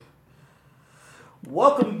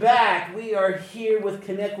Welcome back. We are here with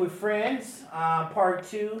Connect with Friends, part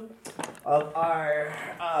two of our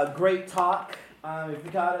great talk. If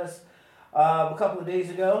you caught us a couple of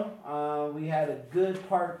days ago, we had a good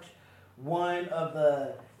part one of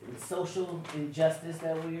the social injustice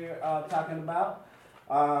that we are talking about.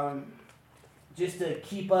 Um, just to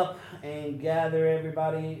keep up and gather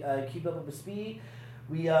everybody, keep up with speed,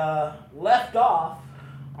 we left off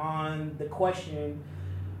on the question,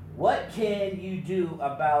 what can you do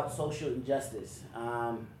about social injustice?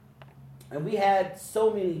 And we had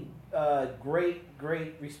so many great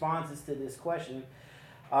responses to this question.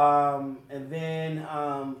 And then,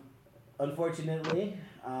 unfortunately,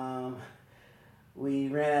 we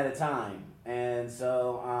ran out of time. And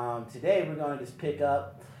so today we're going to just pick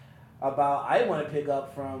up I want to pick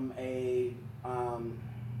up from a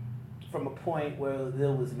point where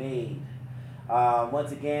it was made.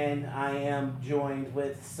 Once again, I am joined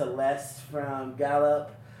with Celeste from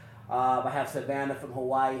Gallup. I have Savannah from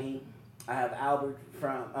Hawaii. I have Albert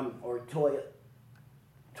or Toya,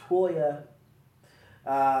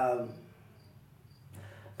 um,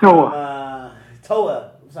 from Toa.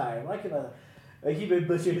 Toa. I'm sorry, I keep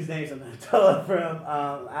butchering his name sometimes. Toa from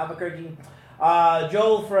Albuquerque.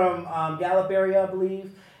 Joel from Gallup area, I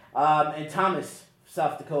believe, and Thomas,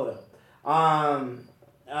 South Dakota. And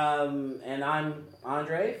I'm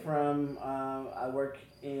Andre from, I work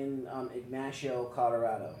in Ignacio,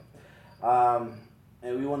 Colorado.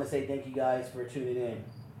 And we want to say thank you guys for tuning in.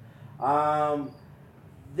 We're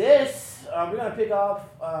going to pick off,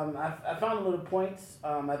 I found a little points.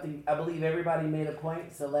 I believe everybody made a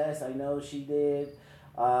point. Celeste, I know she did.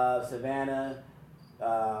 Savannah,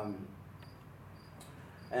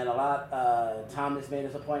 and a lot, Thomas made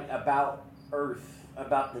us a point about Earth,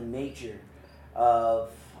 about the nature of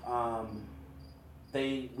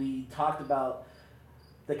we talked about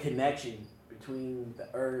the connection between the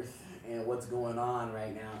earth and what's going on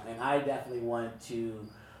right now, and I definitely want to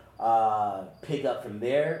pick up from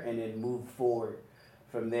there and then move forward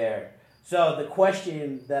from there. So the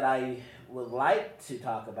question that I would like to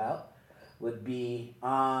talk about would be,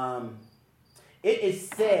 it is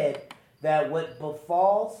said that what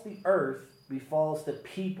befalls the earth befalls the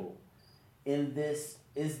people. Is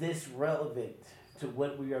this relevant to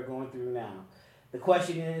what we are going through now? The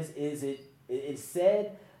question is it's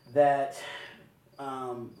said that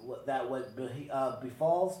what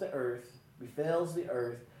befalls the earth, befalls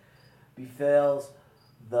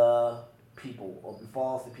the people, or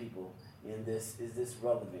befalls the people. And is this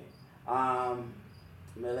relevant? I'm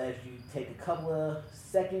gonna let you take a couple of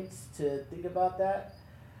seconds to think about that,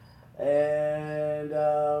 and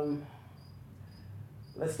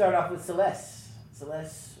let's start off with Celeste.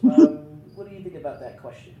 Celeste, what do you think about that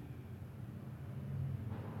question?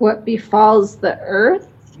 What befalls the earth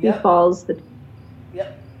Yep. befalls the.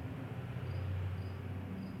 Yep.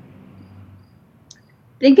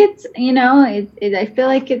 I think it's I feel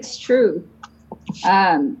like it's true,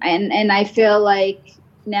 and I feel like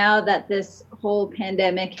now that this whole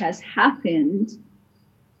pandemic has happened,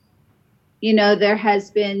 there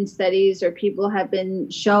has been studies or people have been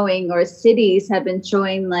showing, or cities have been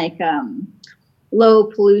showing, like low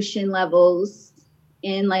pollution levels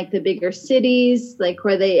in like the bigger cities, like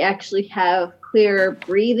where they actually have clear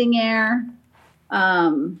breathing air.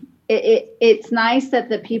 It's nice that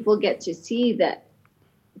the people get to see that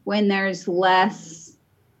when there's less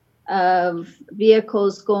of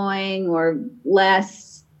vehicles going or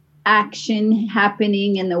less action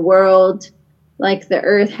happening in the world, like the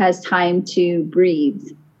earth has time to breathe.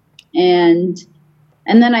 And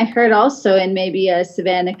then I heard also, and maybe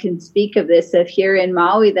Savannah can speak of this, of here in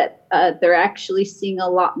Maui, that they're actually seeing a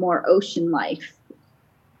lot more ocean life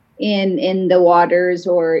in the waters,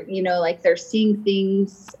 or like they're seeing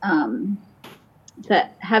things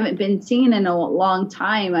that haven't been seen in a long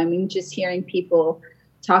time. I mean, just hearing people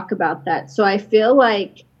talk about that. So I feel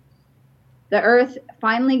like the earth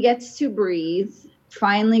finally gets to breathe,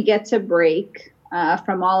 finally gets a break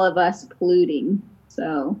from all of us polluting.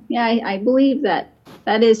 So yeah, I believe that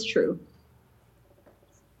is true.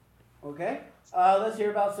 Okay. Let's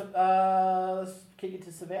hear about some. Let's kick it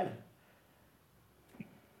to Savannah.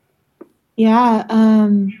 Yeah,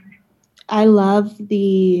 I love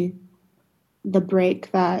the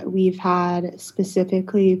break that we've had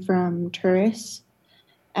specifically from tourists,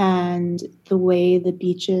 and the way the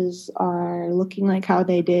beaches are looking like how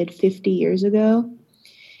they did 50 years ago,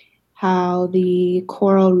 how the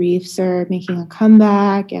coral reefs are making a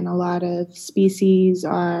comeback and a lot of species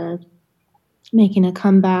are making a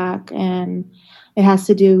comeback, and it has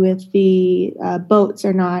to do with the boats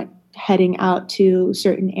are not heading out to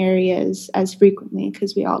certain areas as frequently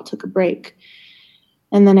because we all took a break.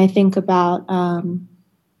 And then I think about,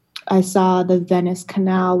 I saw the Venice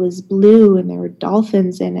Canal was blue and there were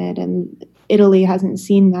dolphins in it. And Italy hasn't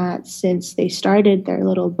seen that since they started their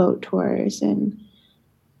little boat tours. And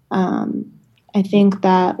I think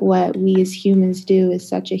that what we as humans do is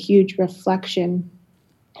such a huge reflection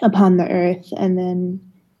upon the earth. And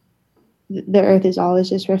then the earth is always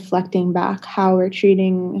just reflecting back how we're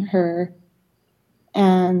treating her.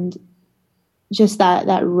 And just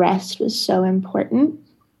that rest was so important.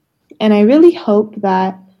 And I really hope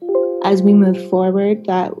that as we move forward,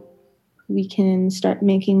 that we can start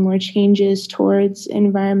making more changes towards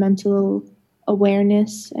environmental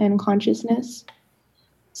awareness and consciousness,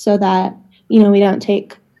 so that, we don't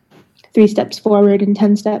take 3 steps forward and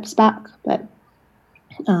 10 steps back. But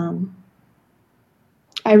I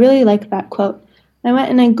really like that quote. I went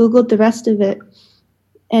and I Googled the rest of it,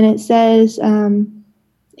 and it says,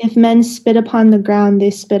 if men spit upon the ground, they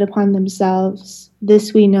spit upon themselves.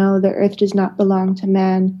 This we know, the earth does not belong to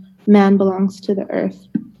man. Man belongs to the earth.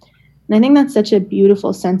 And I think that's such a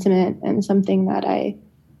beautiful sentiment, and something that I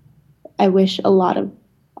wish a lot of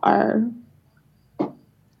our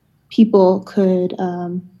people could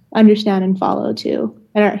understand and follow too.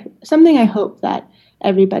 And something I hope that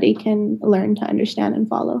everybody can learn to understand and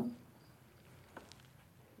follow.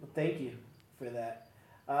 Well, thank you for that.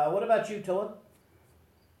 What about you, Toa?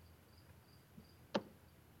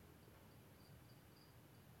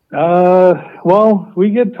 Well,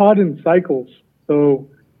 we get taught in cycles. So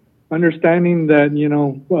understanding that,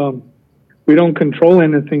 we don't control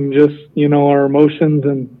anything, just, our emotions,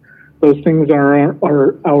 and those things are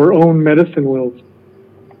our own medicine wheels.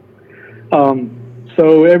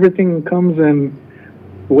 So everything comes in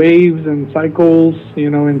waves and cycles,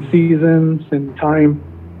 in seasons and time.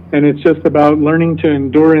 And it's just about learning to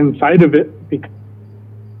endure inside of it. Because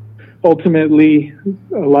ultimately,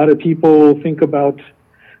 a lot of people think about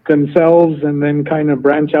themselves and then kind of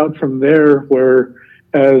branch out from there,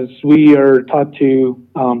 whereas we are taught to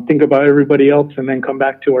think about everybody else and then come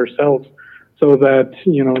back to ourselves, so that,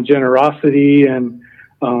 generosity and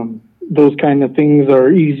those kind of things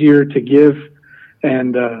are easier to give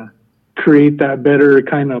and create that better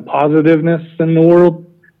kind of positiveness in the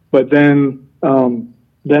world. But then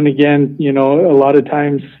again, a lot of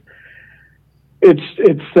times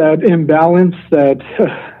it's that imbalance that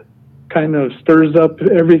kind of stirs up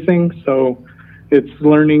everything. So it's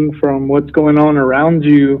learning from what's going on around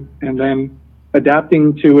you and then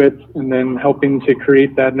adapting to it, and then helping to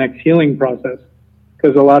create that next healing process.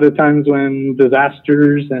 Because a lot of times when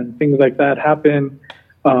disasters and things like that happen,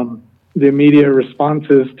 the immediate response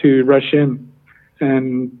is to rush in.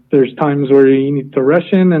 And there's times where you need to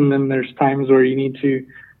rush in, and then there's times where you need to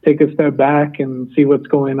take a step back and see what's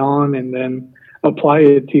going on, and then apply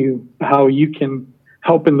it to how you can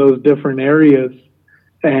help in those different areas.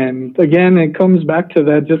 And again, it comes back to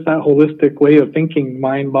that holistic way of thinking: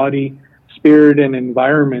 mind, body, spirit, and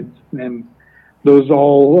environment. And those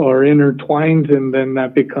all are intertwined, and then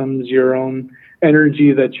that becomes your own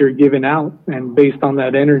energy that you're giving out. And based on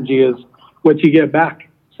that energy is what you get back.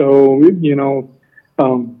 So,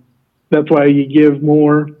 that's why you give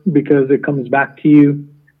more, because it comes back to you,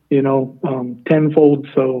 tenfold.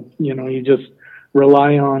 So, you just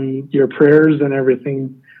rely on your prayers and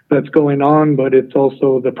everything that's going on, but it's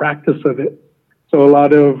also the practice of it. So a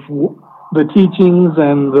lot of the teachings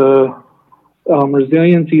and the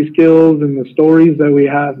resiliency skills and the stories that we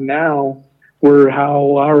have now were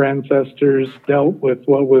how our ancestors dealt with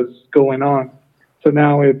what was going on. So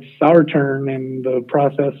now it's our turn in the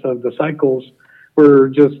process of the cycles. We're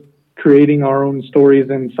just creating our own stories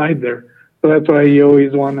inside there. So that's why you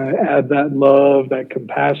always want to add that love, that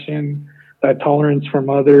compassion, that tolerance from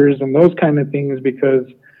others, and those kind of things, because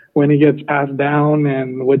when it gets passed down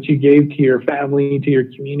and what you gave to your family, to your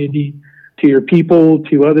community, to your people,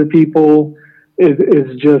 to other people,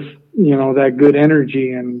 is just, that good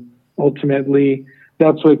energy. And ultimately,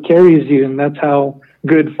 that's what carries you, and that's how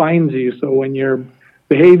good finds you. So when you're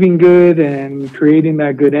behaving good and creating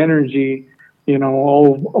that good energy,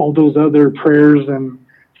 all those other prayers and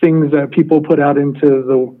things that people put out into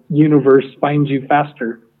the universe find you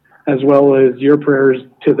faster, as well as your prayers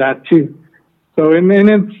to that too. So, and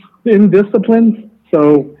it's in discipline.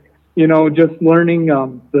 So, just learning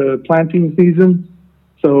the planting season.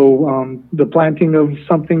 So the planting of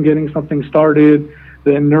something, getting something started,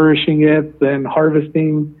 then nourishing it, then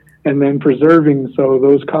harvesting, and then preserving. So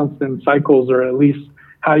those constant cycles are at least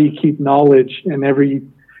how you keep knowledge. And every,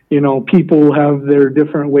 people have their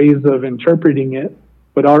different ways of interpreting it.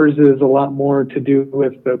 But ours is a lot more to do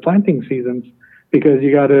with the planting seasons, because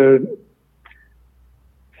you got to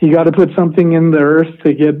you got to put something in the earth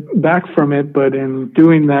to get back from it. But in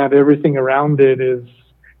doing that, everything around it is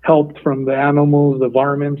helped from the animals, the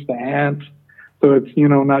varmints, the ants. So it's,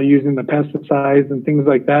 not using the pesticides and things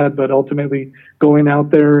like that, but ultimately going out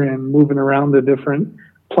there and moving around the different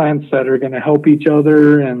plants that are going to help each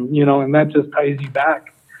other. And, and that just ties you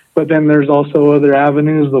back. But then there's also other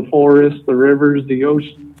avenues, the forests, the rivers, the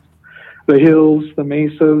oceans, the hills, the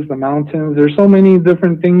mesas, the mountains. There's so many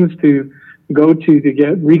different things to go to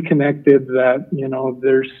get reconnected that,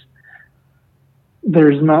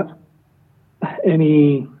 there's not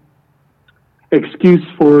any excuse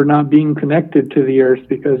for not being connected to the earth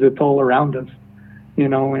because it's all around us,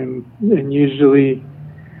 and usually,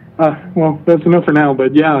 well, that's enough for now,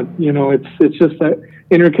 but yeah, it's just that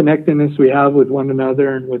interconnectedness we have with one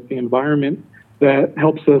another and with the environment that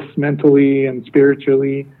helps us mentally and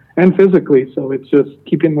spiritually and physically. So it's just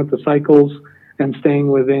keeping with the cycles and staying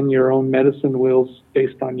within your own medicine wheels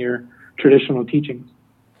based on your traditional teachings.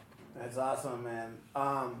 That's awesome, man.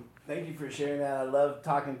 Thank you for sharing that. I love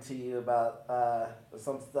talking to you about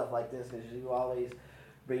some stuff like this because you always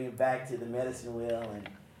bring it back to the medicine wheel and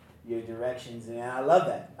your directions, and I love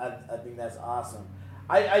that. I think that's awesome.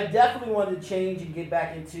 I definitely wanted to change and get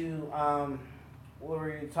back into what we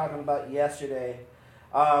were talking about yesterday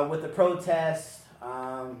with the protests,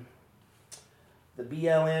 the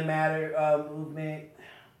BLM matter movement.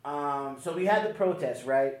 So we had the protests,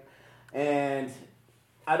 right? And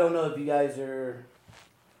I don't know if you guys are,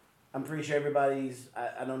 I'm pretty sure everybody's,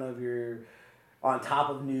 I don't know if you're on top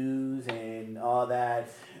of news and all that.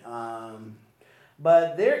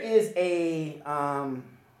 But there is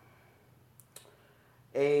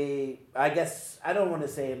I guess, I don't want to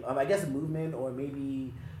say, I guess a movement, or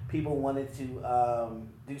maybe people wanted to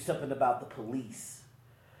do something about the police.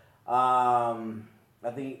 I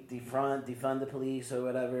think defund the police or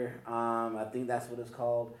whatever. I think that's what it's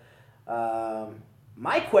called.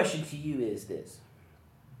 My question to you is this: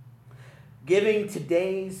 giving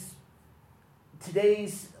today's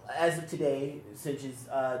as of today, since it's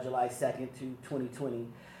July 2nd to 2020,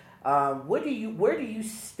 where do you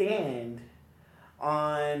stand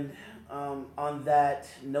on that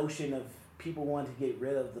notion of people wanting to get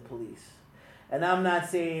rid of the police? And I'm not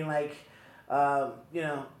saying like,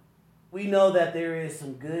 we know that there is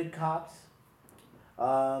some good cops,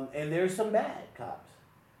 and there's some bad cops.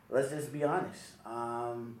 Let's just be honest.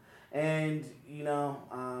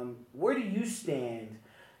 Where do you stand?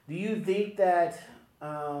 Do you think that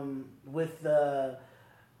with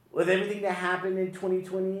everything that happened in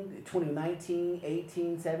 2020, 2019,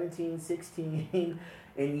 18, 17, 16,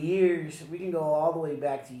 in years, we can go all the way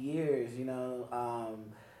back to years, in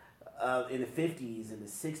the 50s and the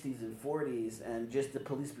 60s and 40s, and just the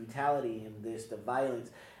police brutality and the violence,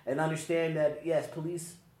 and understand that, yes,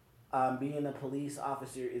 police, being a police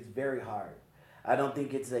officer is very hard. I don't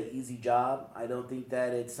think it's an easy job. I don't think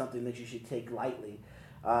that it's something that you should take lightly.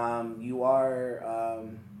 You are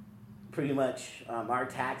pretty much, our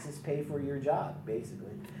taxes pay for your job,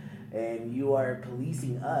 basically. And you are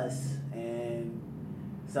policing us, and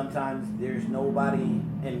sometimes there's nobody,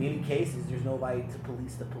 in many cases, there's nobody to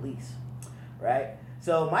police the police, right?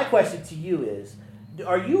 So my question to you is,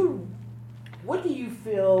 what do you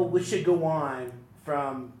feel we should go on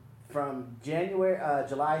from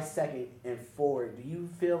July 2nd and forward? Do you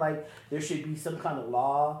feel like there should be some kind of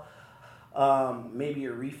law, maybe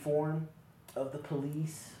a reform of the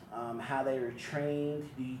police, how they were trained?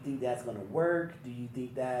 Do you think that's going to work? Do you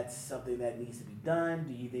think that's something that needs to be done?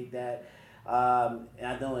 Do you think that,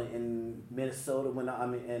 I know in Minnesota,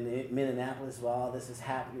 in Minneapolis, while all this is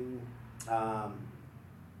happening,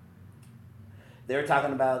 they're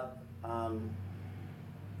talking about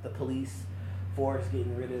the police force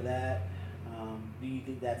getting rid of that. Do you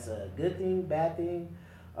think that's a good thing, bad thing?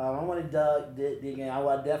 I want to dig in.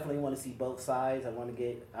 I definitely want to see both sides.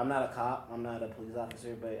 I'm not a cop. I'm not a police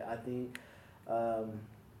officer, but I think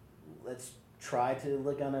let's try to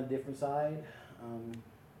look on a different side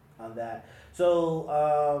on that. So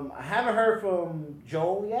I haven't heard from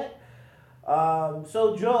Joel yet.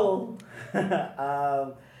 So Joel,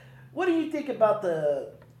 what do you think about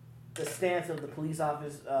the stance of the police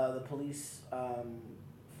office, the police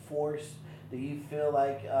force? Do you feel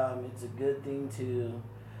like it's a good thing to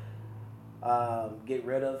get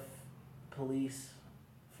rid of police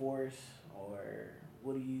force, or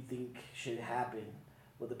what do you think should happen?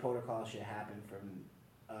 What the protocol should happen from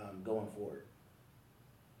going forward?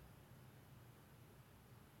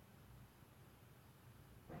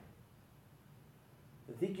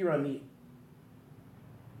 I think you're on mute.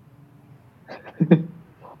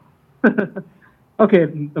 Okay,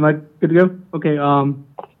 am I good to go? Okay.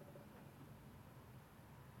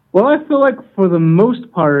 Well, I feel like for the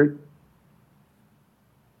most part,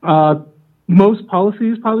 most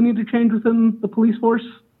policies probably need to change within the police force.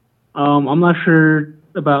 I'm not sure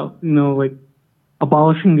about, like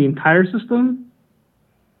abolishing the entire system.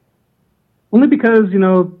 Only because,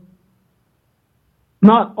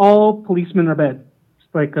 not all policemen are bad.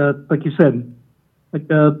 Like you said, like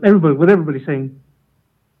what everybody's saying.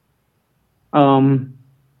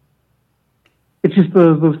 It's just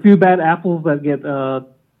those few bad apples that get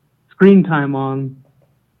screen time on,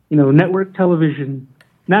 network television,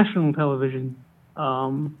 national television.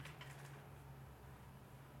 And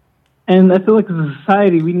I feel like as a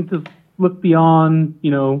society, we need to look beyond,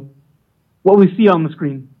 what we see on the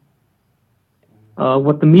screen,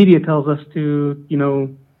 what the media tells us to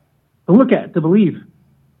look at, to believe.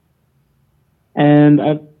 And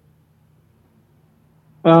I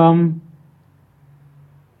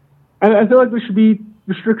feel like there should be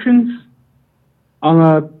restrictions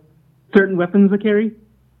on certain weapons they carry,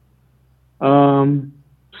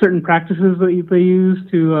 certain practices that they use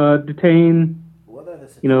to detain,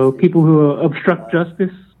 people who obstruct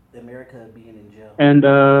justice. America being in jail. And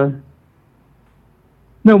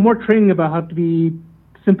more training about how to be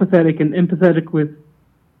sympathetic and empathetic with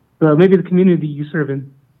maybe the community you serve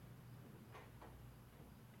in.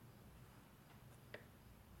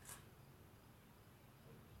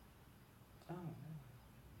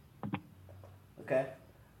 Okay.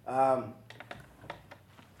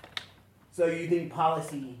 So you think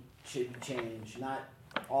policy should be changed, not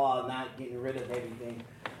getting rid of everything.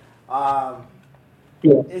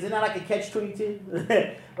 Yeah. Is it not like a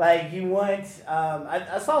catch-22? Like you want,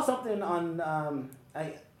 I saw something on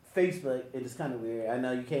Facebook. It is kind of weird. I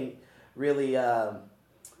know you can't really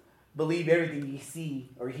believe everything you see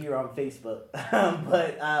or hear on Facebook.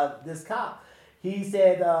 But this cop, he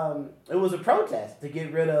said it was a protest to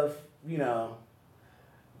get rid of,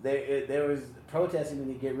 there was protesting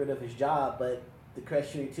to get rid of his job, but the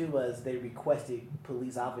catch-22 was they requested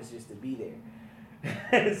police officers to be there.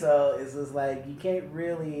 So it's just like you can't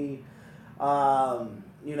really, I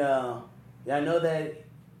know that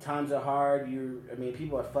times are hard.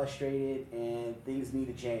 People are frustrated and things need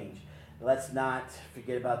to change. Let's not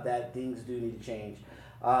forget about that. Things do need to change.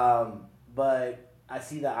 But I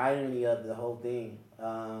see the irony of the whole thing.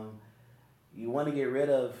 You want to get rid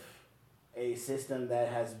of a system that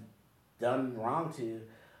has done wrong to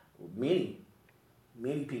many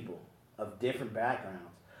people of different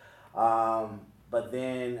backgrounds. But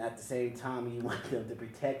then at the same time, you want them to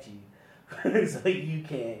protect you so you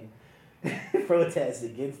can protest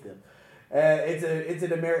against them. It's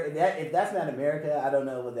an America. If that's not America, I don't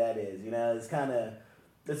know what that is. It's kind of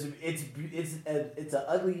it's an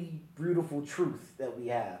ugly, beautiful truth that we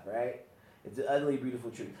have, right? It's an ugly,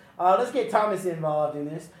 beautiful truth. Let's get Thomas involved in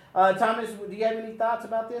this. Thomas, do you have any thoughts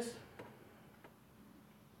about this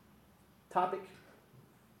topic?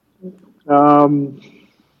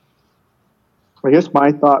 I guess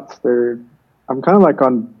my thoughts I'm kind of like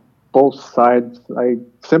on both sides. I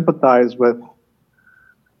sympathize with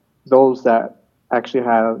those that actually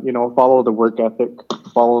have, follow the work ethic,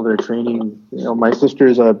 follow their training. My sister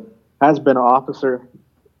has been an officer.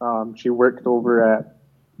 She worked over at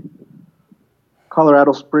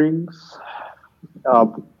Colorado Springs,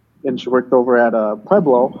 and she worked over at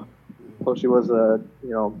Pueblo. So she was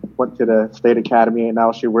went to the state academy, and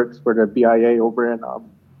now she works for the BIA over in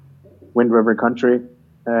Wind River Country.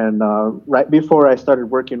 And right before I started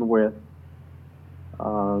working with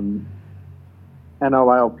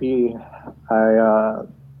NLILP,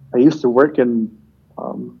 I used to work in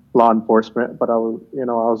law enforcement, but I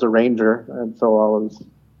was a ranger, and so I was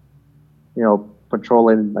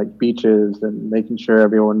patrolling like beaches and making sure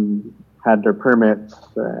everyone had their permits,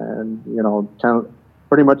 and kind of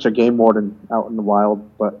pretty much a game warden out in the wild.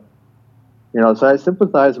 But so I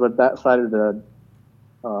sympathize with that side of the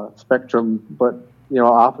spectrum. But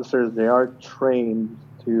officers, they are trained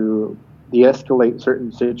to de-escalate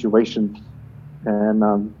certain situations, and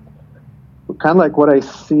kind of like what I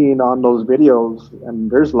seen on those videos.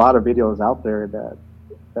 And there's a lot of videos out there that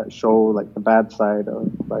show like the bad side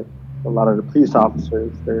of like a lot of the police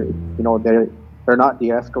officers. They're not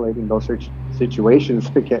de-escalating those situations.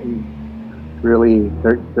 They're getting really,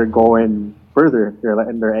 they're going further. They're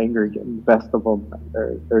letting their anger get the best of them.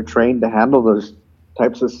 They're trained to handle those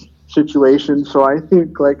types of situations. So I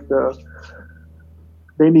think like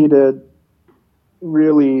they need to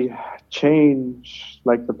really change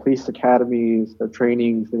like the police academies, the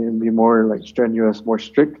trainings, and be more like strenuous, more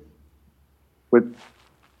strict with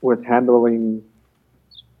handling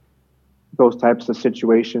those types of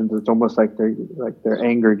situations. It's almost like their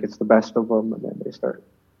anger gets the best of them, and then they start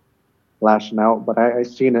lashing out, but I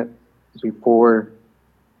seen it before,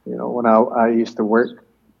 when I used to work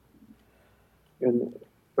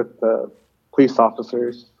with the police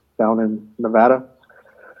officers down in Nevada.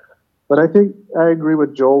 But I think I agree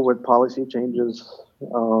with Joel with policy changes.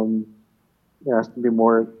 There has to be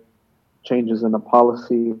more changes in the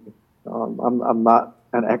policy. I'm not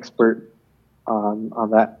an expert on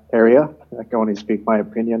that area. I can only speak my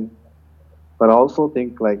opinion. But I also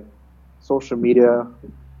think like social media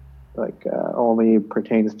only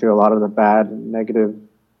pertains to a lot of the bad and negative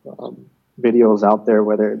videos out there,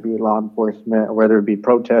 whether it be law enforcement or whether it be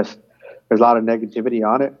protests. There's a lot of negativity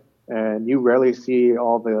on it, and you rarely see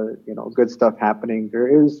all the good stuff happening. There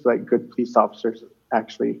is like good police officers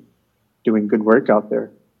actually doing good work out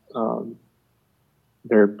there.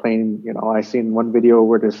 They're playing. I seen one video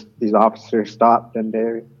where these officers stopped and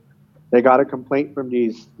they got a complaint from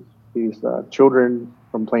these children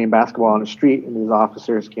from playing basketball on the street, and these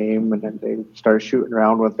officers came and then they started shooting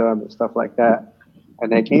around with them and stuff like that.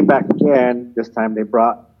 And they came back again. This time they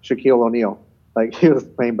brought Shaquille O'Neal. Like, he was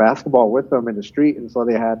playing basketball with them in the street, and so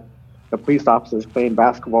they had the police officers playing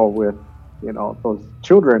basketball with, those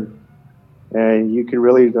children. And you can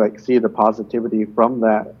really see the positivity from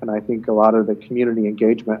that. And I think a lot of the community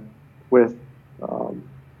engagement with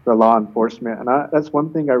the law enforcement. And that's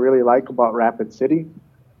one thing I really like about Rapid City,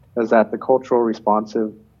 is that the cultural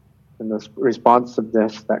responsiveness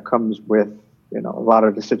that comes with a lot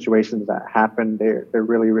of the situations that happen, they're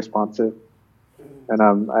really responsive, and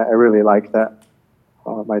I really like that.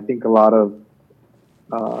 I think a lot of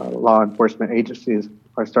law enforcement agencies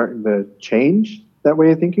are starting to change that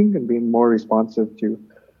way of thinking and being more responsive to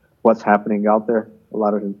what's happening out there. A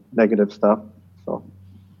lot of negative stuff. So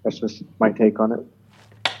that's just my take on it.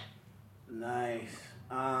 Nice.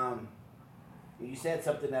 You said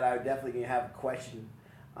something that I definitely have a question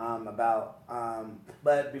about.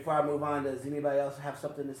 But before I move on, does anybody else have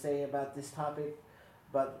something to say about this topic?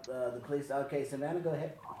 About the police? Okay, Savannah, go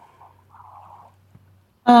ahead.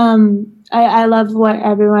 I love what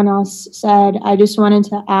everyone else said. I just wanted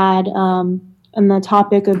to add on the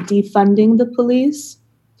topic of defunding the police.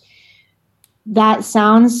 That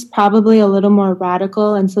sounds probably a little more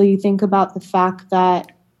radical until you think about the fact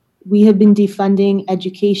that we have been defunding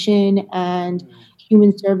education and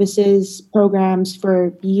human services programs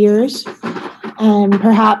for years, and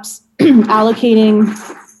perhaps allocating,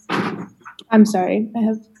 I'm sorry, I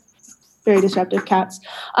have very disruptive cats.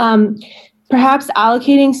 Perhaps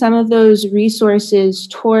allocating some of those resources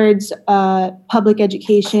towards public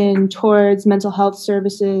education, towards mental health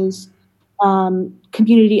services,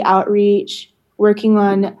 community outreach, working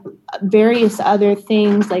on various other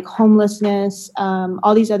things like homelessness,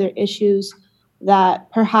 all these other issues that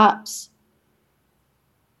perhaps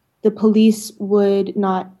the police would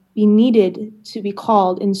not be needed to be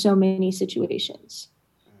called in so many situations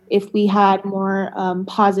if we had more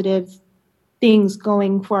positive things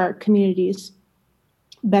going for our communities,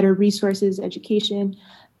 better resources, education.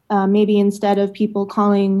 Maybe instead of people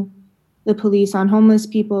calling the police on homeless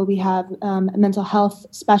people, we have mental health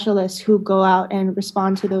specialists who go out and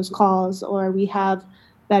respond to those calls, or we have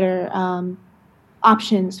better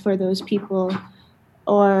options for those people,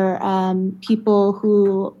 or people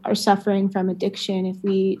who are suffering from addiction. If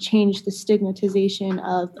we change the stigmatization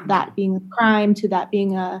of that being a crime to that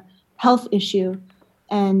being a health issue,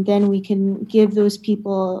 and then we can give those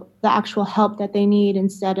people the actual help that they need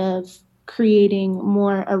instead of creating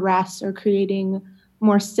more arrests or creating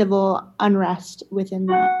more civil unrest within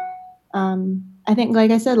that. I think,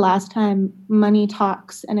 like I said last time, money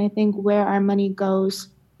talks, and I think where our money goes,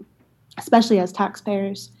 especially as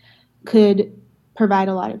taxpayers, could provide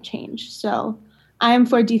a lot of change. So I am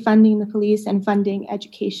for defunding the police and funding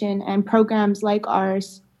education and programs like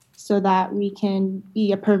ours, so that we can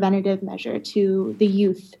be a preventative measure to the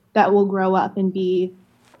youth that will grow up and be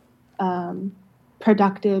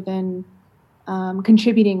productive and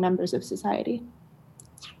contributing members of society.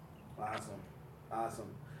 Awesome.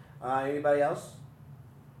 Anybody else?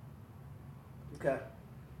 Okay.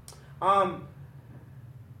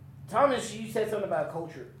 Thomas, you said something about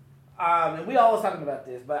culture. And we always talking about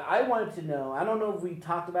this, but I wanted to know, I don't know if we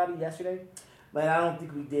talked about it yesterday, but I don't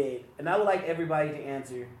think we did. And I would like everybody to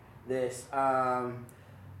answer this. I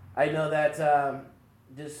know that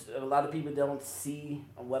just a lot of people don't see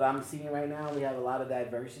what I'm seeing right now. We have a lot of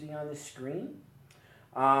diversity on this screen.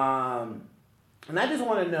 And I just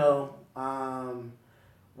want to know,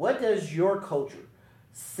 what does your culture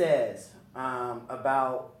says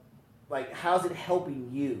about, like, how's it helping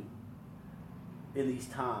you in these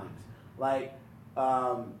times? Like,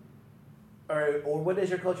 or what does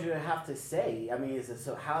your culture have to say? I mean,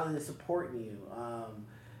 so how is it supporting you?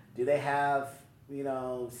 Do they have,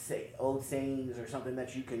 say old sayings or something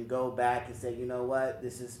that you can go back and say, you know what,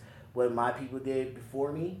 this is what my people did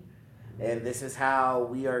before me, and this is how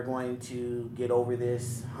we are going to get over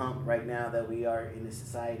this hump right now that we are in this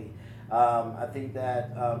society. I think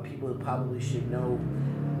that people probably should know.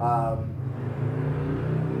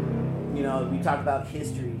 We talk about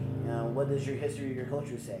history. What does your history or your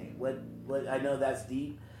culture say? What I know that's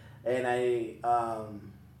deep, and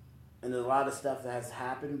and there's a lot of stuff that has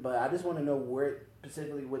happened, but I just want to know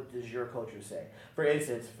specifically what does your culture say. For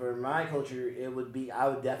instance, for my culture, I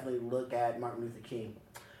would definitely look at Martin Luther King,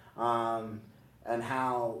 and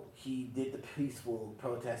how he did the peaceful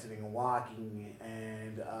protesting and walking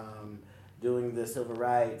and doing the civil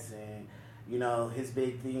rights, and his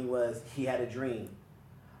big thing was he had a dream,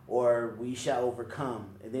 or we shall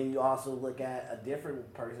overcome. And then you also look at a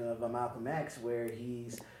different person of Malcolm X, where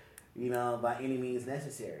he's by any means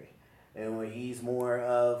necessary, and where he's more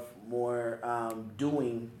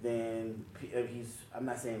doing than I'm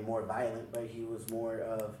not saying more violent, but he was more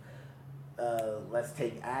of let's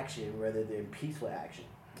take action rather than peaceful action.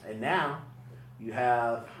 And now you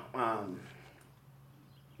have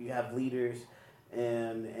leaders,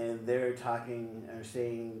 and they're talking or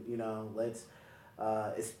saying, let's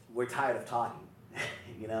we're tired of talking.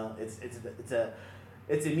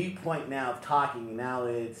 It's a new point now of talking. Now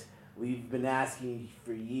we've been asking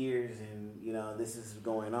for years, and this is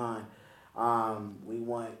going on. We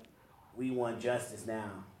want justice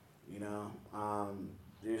now.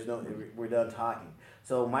 We're done talking.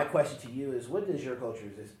 So my question to you is, what does your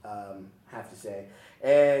culture have to say?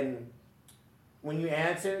 And when you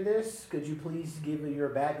answer this, could you please give your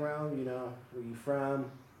background? Where you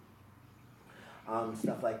from?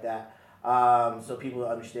 Stuff like that, so people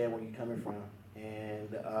understand where you're coming from.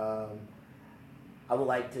 And I would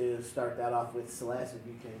like to start that off with Celeste, if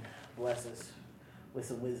you can bless us with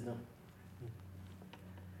some wisdom.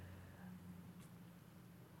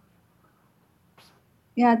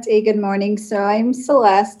 Yeah, good morning. So I'm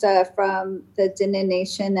Celeste from the Diné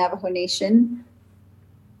Nation, Navajo Nation.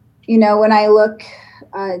 When I look,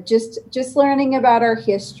 just learning about our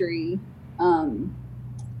history,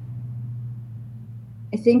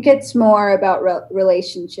 I think it's more about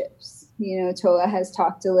relationships. Toa has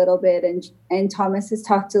talked a little bit, and Thomas has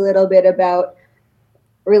talked a little bit about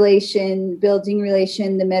building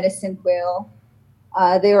relation, the medicine wheel.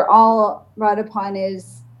 They were all brought upon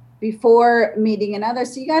as before meeting another.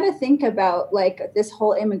 So you got to think about like this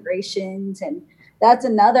whole immigrations, and that's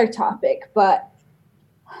another topic. But,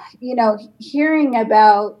 hearing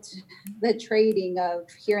about the trading of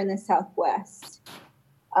here in the Southwest,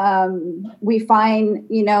 we find,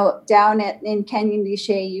 down in Canyon de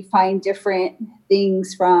Chelly, you find different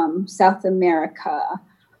things from South America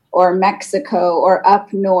or Mexico or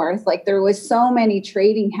up north. Like there was so many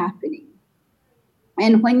trading happening.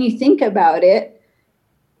 And when you think about it,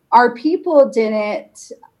 our people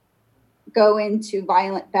didn't go into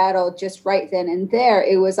violent battle just right then and there.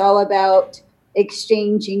 It was all about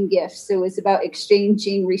exchanging gifts. It was about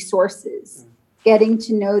exchanging resources. Getting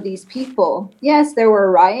to know these people. Yes, there were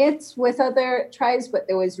riots with other tribes, but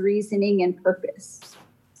there was reasoning and purpose.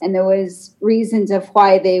 And there was reasons of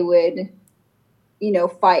why they would,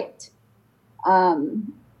 fight.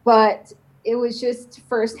 But it was just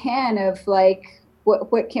firsthand of like,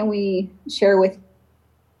 what can we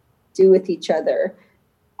do with each other?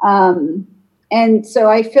 And so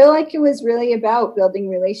I feel like it was really about building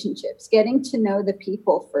relationships, getting to know the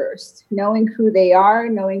people first, knowing who they are,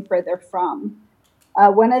 knowing where they're from.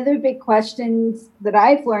 One of the big questions that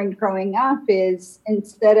I've learned growing up is,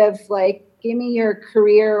 instead of like, give me your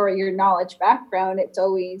career or your knowledge background, it's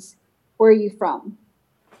always, where are you from?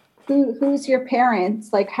 Who's your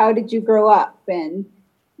parents? Like, how did you grow up? And,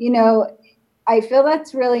 I feel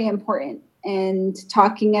that's really important, and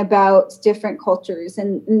talking about different cultures.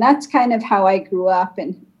 And that's kind of how I grew up,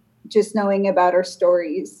 and just knowing about our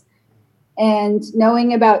stories and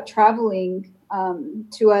knowing about traveling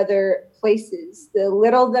to other places. The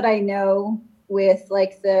little that I know with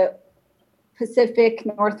like the Pacific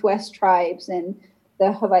Northwest tribes and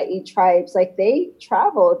the Hawaii tribes, like they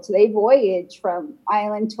voyaged from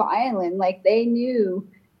island to island. Like they knew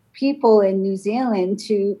people in New Zealand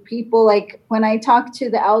to people, like when I talk to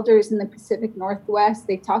the elders in the Pacific Northwest,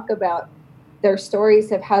 they talk about their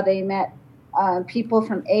stories of how they met people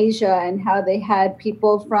from Asia and how they had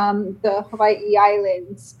people from the Hawaii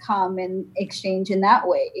Islands come and exchange in that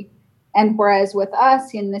way. And whereas with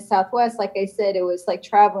us in the Southwest, like I said, it was like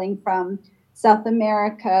traveling from South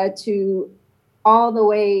America to all the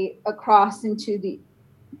way across into the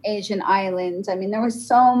Asian islands. I mean, there was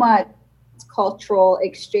so much cultural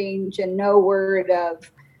exchange and no word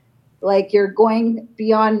of Like, you're going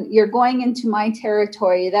beyond, you're going into my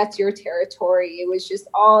territory, that's your territory. It was just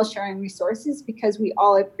all sharing resources because we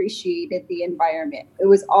all appreciated the environment. It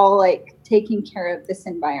was all like taking care of this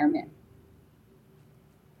environment.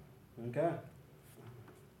 Okay.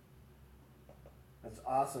 That's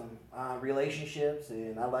awesome. Relationships,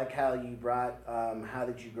 and I like how you brought, how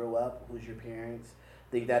did you grow up? Who's your parents?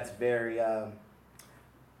 I think that's very,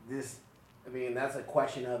 that's a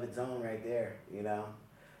question of its own right there, you know?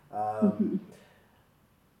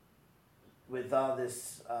 With all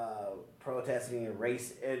this protesting and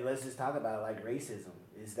race, and let's just talk about it, like racism.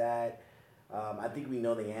 Is that, I think we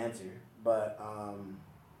know the answer, but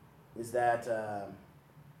is that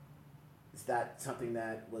something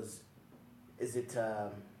that was, is it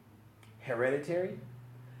hereditary?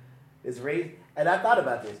 Is race, and I thought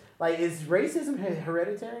about this, like, is racism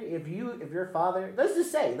hereditary? If your father,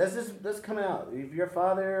 let's come out, if your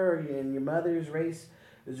father and your mother's race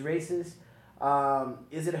is racist,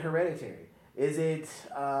 is it hereditary? Is it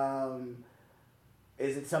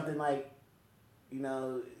something like, you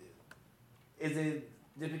know, is it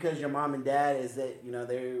just because your mom and dad is that, you know,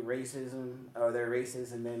 they're racism or they're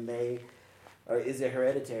racist and then or is it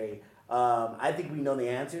hereditary? I think we know the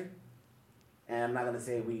answer, and I'm not gonna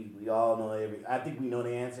say we all know I think we know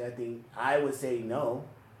the answer. I think I would say no,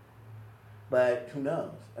 but who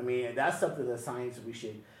knows? I mean, that's something that science we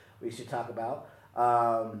should talk about.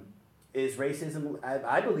 Is racism?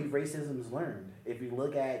 I believe racism is learned. If you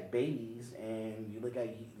look at babies and you look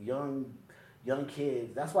at young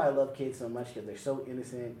kids, that's why I love kids so much, because they're so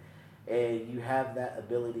innocent, and you have that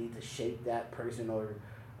ability to shape that person or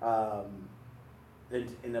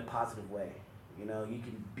in a positive way. You know, you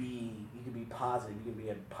can be positive. You can be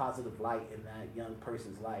a positive light in that young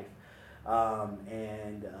person's life,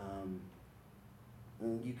 and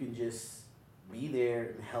you can just be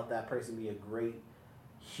there and help that person be a great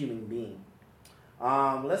human being.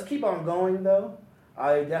 Let's keep on going, though.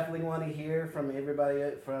 I definitely want to hear from everybody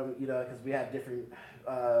from, you know, because we have different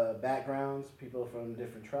backgrounds, people from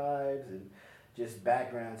different tribes and just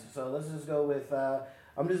backgrounds. So let's just go with,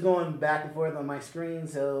 I'm just going back and forth on my screen,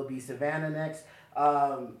 so it'll be Savannah next.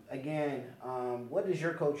 Again, what is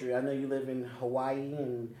your culture? I know you live in Hawaii,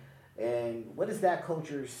 and what is that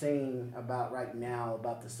culture saying about right now,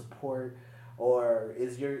 about the support, or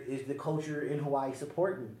is the culture in Hawaii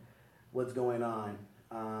supporting what's going on,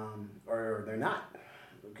 or they're not?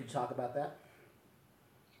 Could you talk about that?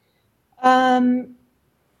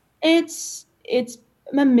 It's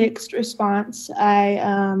a mixed response. I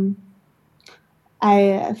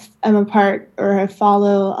am a part, or I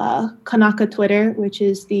follow Kanaka Twitter, which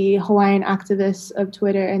is the Hawaiian activists of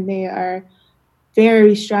Twitter, and they are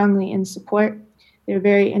very strongly in support. They're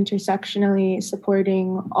very intersectionally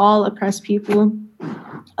supporting all oppressed people.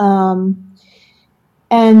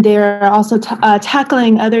 And they're also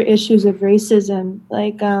tackling other issues of racism.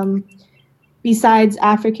 Like, besides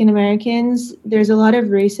African Americans, there's a lot of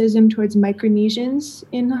racism towards Micronesians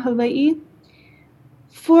in Hawaii.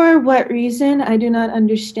 For what reason, I do not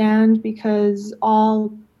understand, because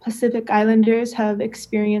all Pacific Islanders have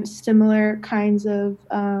experienced similar kinds of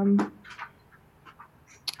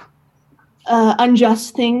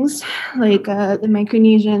unjust things. Like, the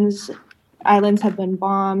Micronesians' islands have been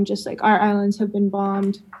bombed, just like our islands have been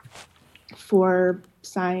bombed for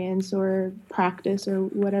science or practice or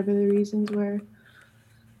whatever the reasons were.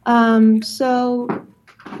 So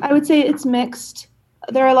I would say it's mixed.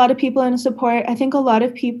 There are a lot of people in support. I think a lot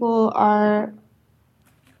of people are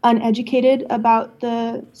uneducated about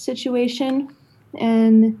the situation,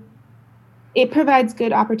 and it provides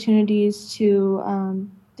good opportunities to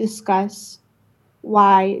discuss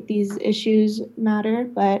why these issues matter.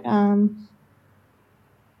 But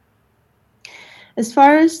as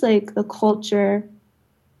far as like the culture,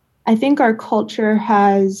 I think our culture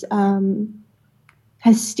has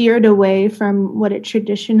steered away from what it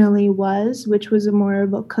traditionally was, which was a more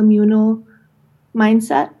of a communal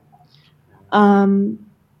mindset.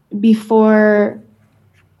 Before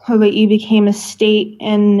Hawaii became a state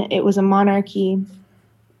and it was a monarchy,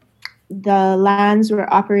 the lands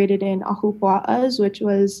were operated in ahupua'as, which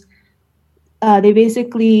was, they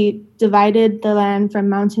basically divided the land from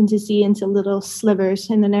mountain to sea into little slivers,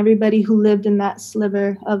 and then everybody who lived in that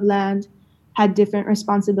sliver of land had different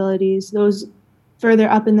responsibilities. Those further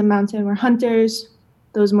up in the mountain were hunters.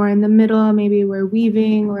 Those more in the middle maybe were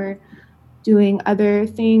weaving or doing other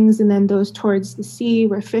things, and then those towards the sea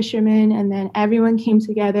were fishermen, and then everyone came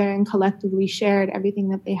together and collectively shared everything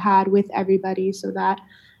that they had with everybody, so that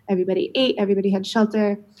everybody ate, everybody had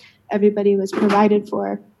shelter, everybody was provided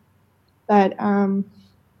for. But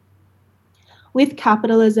with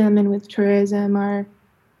capitalism and with tourism, our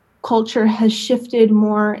culture has shifted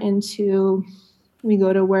more into we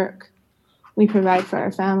go to work, we provide for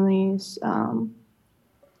our families,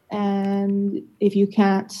 and if you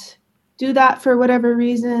can't do that for whatever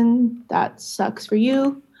reason, that sucks for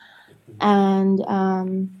you. And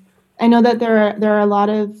I know that there are a lot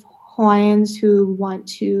of Hawaiians who want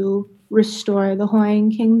to restore the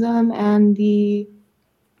Hawaiian kingdom and the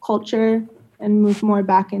culture and move more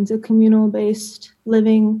back into communal-based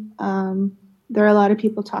living. There are a lot of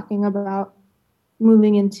people talking about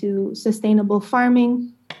moving into sustainable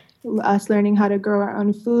farming, us learning how to grow our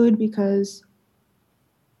own food, because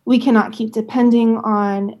we cannot keep depending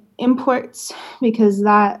on imports, because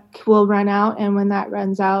that will run out. And when that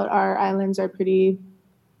runs out, our islands are pretty,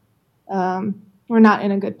 we're not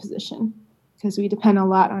in a good position because we depend a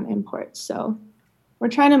lot on imports. So we're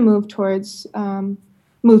trying to move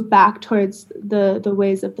back towards the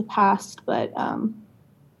ways of the past, but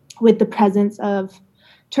with the presence of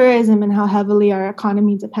tourism and how heavily our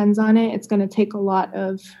economy depends on it, it's going to take a lot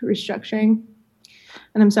of restructuring.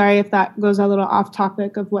 And I'm sorry if that goes a little off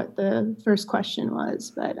topic of what the first question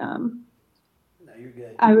was, but No, you're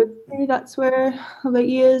good. I would say that's where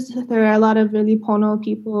Hawaii is. There are a lot of really Pono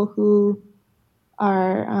people who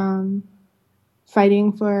are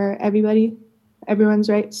fighting for everyone's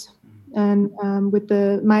rights, and with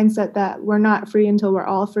the mindset that we're not free until we're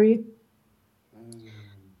all free.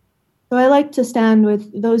 So I like to stand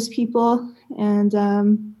with those people and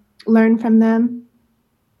learn from them.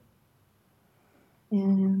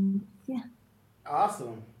 And yeah.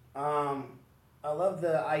 Awesome. I love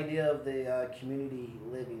the idea of the community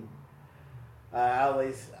living.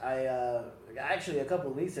 Actually a couple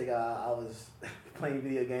of weeks ago, I was playing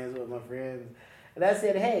video games with my friends, and I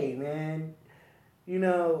said, "Hey, man,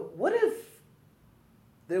 what if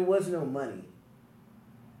there was no money?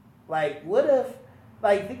 Like, what if,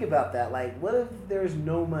 think about that. Like, what if there's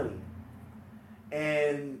no money?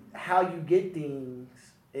 And how you get things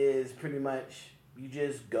is pretty much you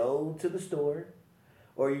just go to the store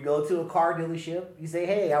or you go to a car dealership. You say,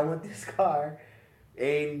 hey, I want this car.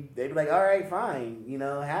 And they'd be like, all right, fine,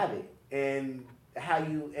 have it. And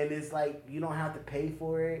it's like you don't have to pay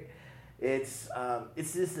for it. It's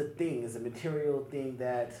just a thing. It's a material thing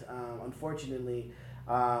that, unfortunately,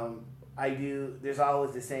 there's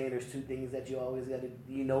always the saying, there's two things that you always got to,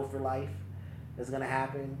 for life that's going to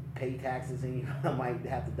happen. Pay taxes and you might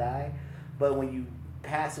have to die. But when you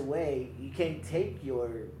pass away, you can't take your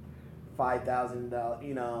 $5,000,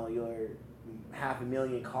 your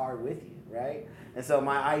 $500,000 car with you, right? And so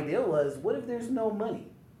my idea was, what if there's no money?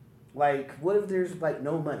 Like, what if there's,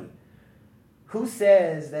 no money? Who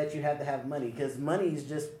says that you have to have money? Because money is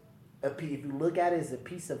just, if you look at it as a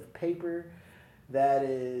piece of paper that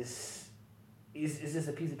is just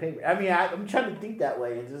a piece of paper. I mean, I'm trying to think that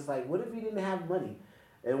way. It's just like, what if you didn't have money?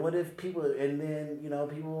 And what if people, and then,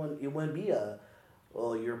 people, it wouldn't be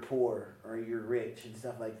you're poor or you're rich and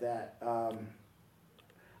stuff like that.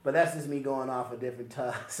 But that's just me going off a different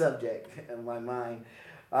subject in my mind.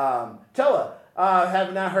 Toa,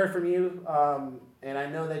 have not heard from you, and I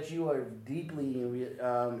know that you are deeply,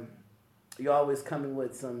 you're always coming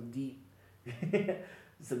with some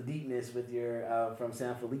deepness with your from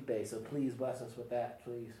San Felipe. So please bless us with that,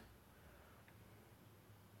 please.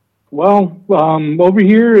 Well, over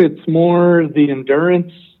here it's more the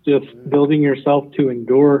endurance, just building yourself to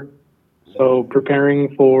endure. So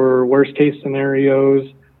preparing for worst case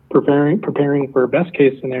scenarios, preparing for best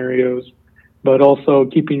case scenarios, but also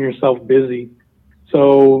keeping yourself busy.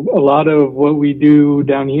 So a lot of what we do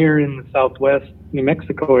down here in the Southwest New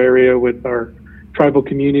Mexico area with our tribal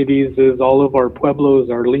communities is all of our pueblos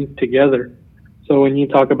are linked together. So when you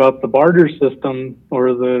talk about the barter system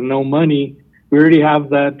or the no money, we already have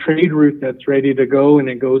that trade route that's ready to go, and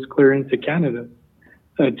it goes clear into Canada.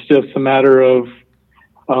 It's just a matter of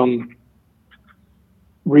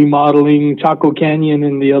remodeling Chaco Canyon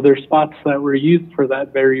and the other spots that were used for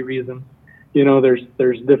that very reason.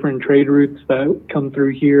 There's different trade routes that come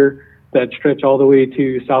through here that stretch all the way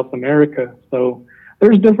to South America. So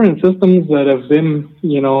there's different systems that have been,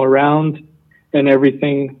 around and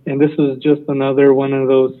everything. And this is just another one of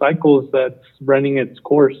those cycles that's running its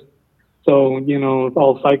course. So,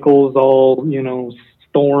 all cycles, all,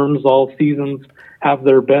 storms, all seasons have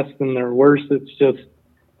their best and their worst. It's just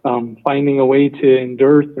finding a way to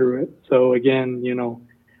endure through it. So again,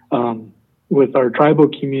 with our tribal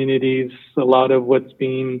communities, a lot of what's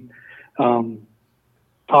being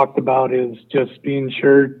talked about is just being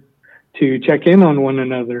sure to check in on one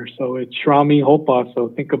another. So it's Shrami Hopa. So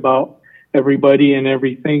think about everybody and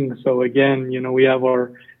everything. So again, we have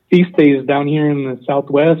our feast days down here in the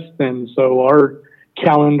Southwest. And so our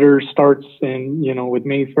calendar starts in, with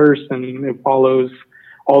May 1st, and it follows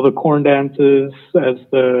all the corn dances as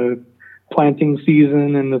the planting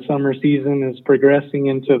season and the summer season is progressing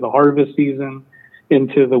into the harvest season,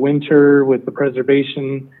 into the winter with the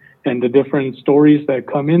preservation and the different stories that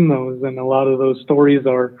come in those. And a lot of those stories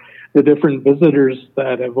are the different visitors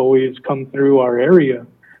that have always come through our area.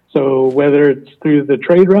 So whether it's through the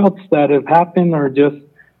trade routes that have happened or just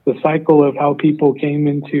the cycle of how people came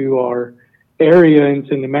into our area,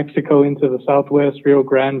 into New Mexico, into the Southwest Rio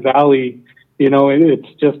Grande Valley,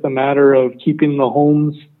 it's just a matter of keeping the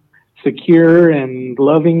homes secure and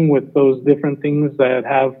loving with those different things that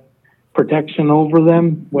have protection over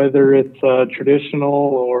them, whether it's traditional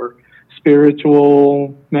or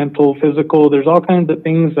spiritual, mental, physical. There's all kinds of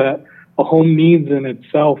things that a home needs in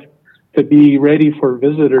itself to be ready for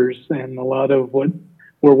visitors. And a lot of what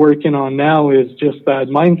we're working on now is just that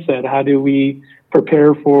mindset. How do we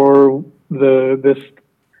prepare for this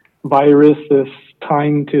virus, this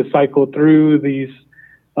time to cycle through these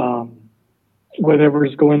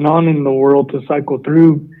whatever's going on in the world to cycle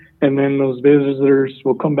through, and then those visitors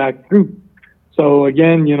will come back through. So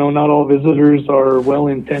again, not all visitors are well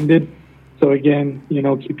intended. So again,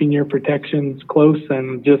 keeping your protections close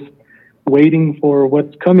and just waiting for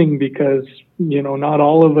what's coming, because, not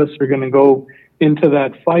all of us are going to go into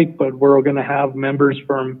that fight, but we're going to have members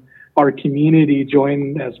from our community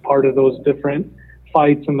join as part of those different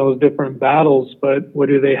fights and those different battles. But what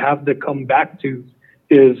do they have to come back to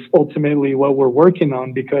is ultimately what we're working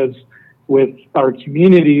on, because with our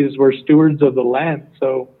communities, we're stewards of the land.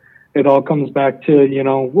 So it all comes back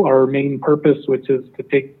to, our main purpose, which is to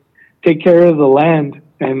take care of the land.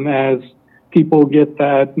 And as people get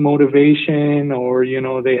that motivation, or,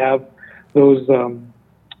 they have those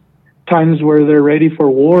times where they're ready for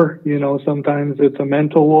war, sometimes it's a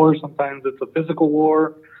mental war, sometimes it's a physical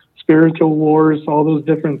war, spiritual wars, all those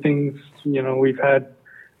different things. We've had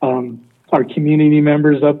our community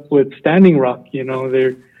members up with Standing Rock.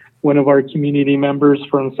 They're one of our community members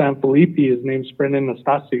from San Felipe. His name's Brendan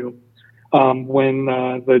Anastasio. When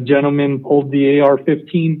the gentleman pulled the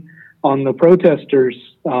AR-15 on the protesters,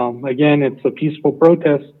 again, it's a peaceful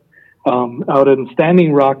protest out in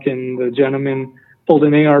Standing Rock, and the gentleman pulled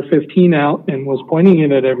an AR-15 out and was pointing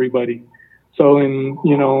it at everybody. So in,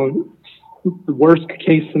 the worst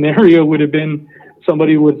case scenario would have been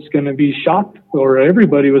somebody was going to be shot, or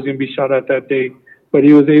everybody was going to be shot at that day. But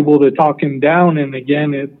he was able to talk him down, and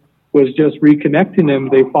again, it was just reconnecting him.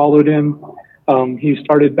 They followed him. He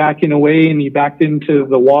started backing away, and he backed into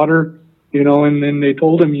the water, and then they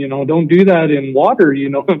told him, don't do that in water,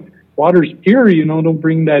 water's pure, don't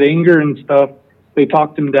bring that anger and stuff. They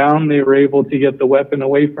talked him down. They were able to get the weapon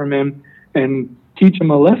away from him and teach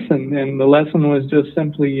him a lesson. And the lesson was just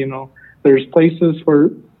simply, there's places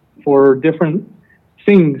for different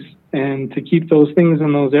things, and to keep those things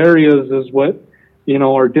in those areas is what,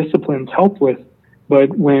 our disciplines help with.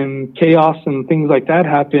 But when chaos and things like that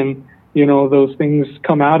happen, those things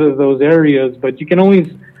come out of those areas. But you can always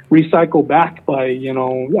recycle back by,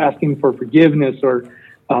 asking for forgiveness or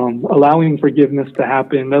allowing forgiveness to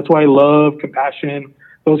happen. That's why love, compassion,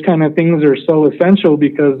 those kind of things are so essential,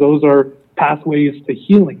 because those are pathways to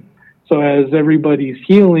healing. So as everybody's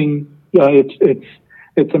healing,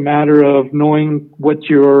 it's a matter of knowing what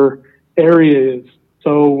your area is.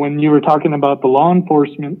 So when you were talking about the law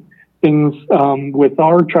enforcement things, with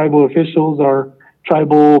our tribal officials, our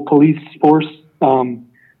tribal police force,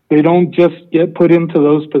 they don't just get put into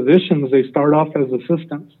those positions. They start off as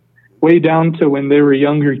assistants, way down to when they were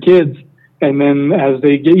younger kids. And then as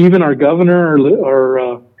they get, even our governor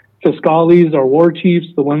or fiscales, our war chiefs,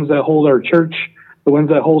 the ones that hold our church, the ones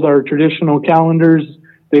that hold our traditional calendars,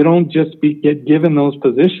 they don't just get given those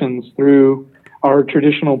positions through our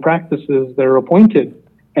traditional practices. They're appointed,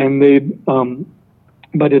 and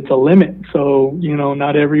but it's a limit. So,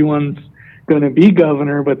 not everyone's going to be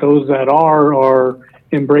governor, but those that are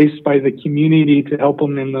embraced by the community to help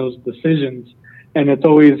them in those decisions. And it's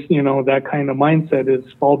always, that kind of mindset is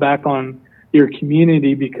fall back on your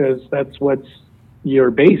community, because that's what's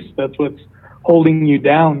your base. That's what's holding you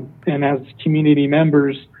down. And as community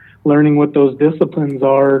members, learning what those disciplines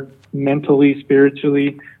are mentally,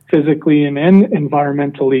 spiritually, physically, and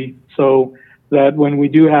environmentally, so that when we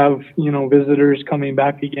do have, visitors coming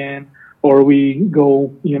back again, or we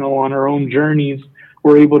go, on our own journeys,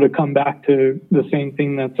 we're able to come back to the same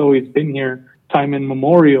thing that's always been here, time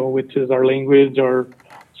immemorial, which is our language, our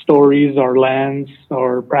stories, our lands,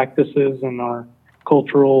 our practices, and our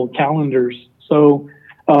cultural calendars. So,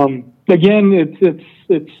 again,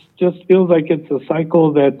 it's just feels like it's a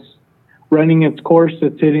cycle that's running its course.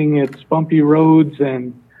 It's hitting its bumpy roads,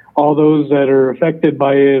 and all those that are affected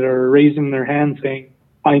by it are raising their hand saying,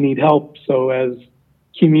 I need help. So as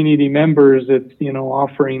community members, it's,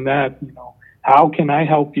 offering that, how can I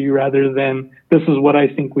help you rather than this is what I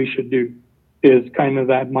think we should do, is kind of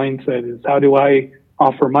that mindset is how do I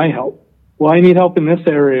offer my help? Well, I need help in this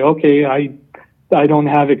area. Okay. I don't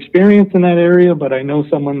have experience in that area, but I know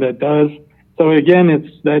someone that does. So again,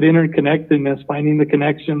 it's that interconnectedness, finding the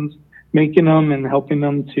connections, making them and helping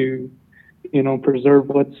them to, preserve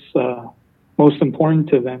what's most important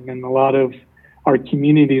to them. And a lot of our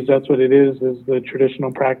communities, that's what it is the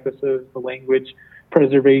traditional practices, the language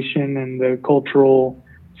preservation and the cultural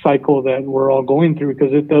cycle that we're all going through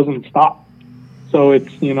because it doesn't stop. So it's,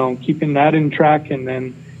 keeping that in track. And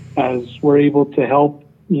then as we're able to help,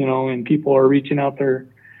 and people are reaching out their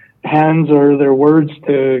hands or their words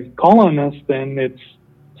to call on us, then it's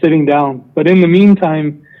sitting down. But in the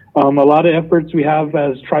meantime, a lot of efforts we have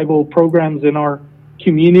as tribal programs in our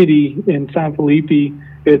community in San Felipe,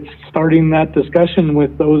 it's starting that discussion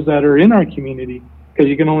with those that are in our community because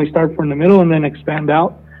you can only start from the middle and then expand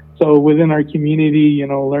out. So within our community,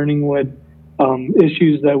 learning what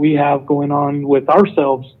issues that we have going on with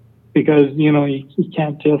ourselves because, you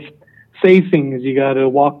can't just say things. You got to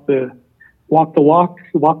walk the walk,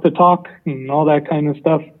 the talk, and all that kind of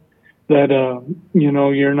stuff that,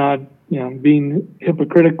 you're not, being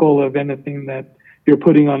hypocritical of anything that you're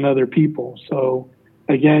putting on other people. So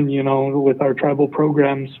again, with our tribal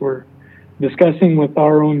programs, we're discussing with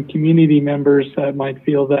our own community members that might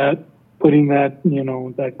feel that putting that,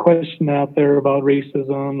 that question out there about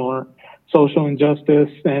racism or social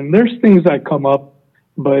injustice. And there's things that come up,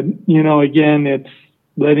 but, again, it's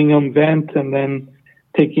letting them vent and then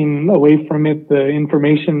taking away from it the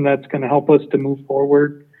information that's going to help us to move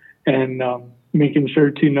forward and making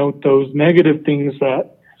sure to note those negative things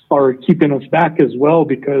that are keeping us back as well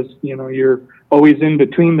because, you're always in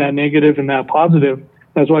between that negative and that positive.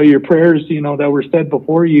 That's why your prayers, that were said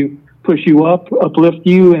before you push you up, uplift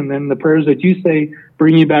you, and then the prayers that you say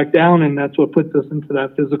bring you back down, and that's what puts us into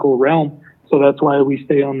that physical realm. So that's why we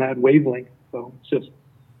stay on that wavelength. So it's just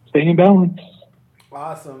staying in balance.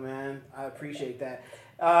 Awesome, man. I appreciate that.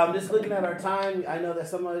 Just looking at our time, I know that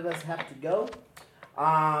some of us have to go.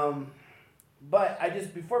 But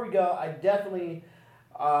before we go, I definitely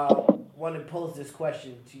want to pose this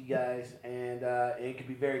question to you guys, and it could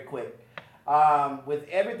be very quick. With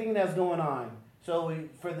everything that's going on, so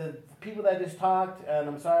for the people that just talked, and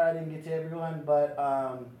I'm sorry I didn't get to everyone, but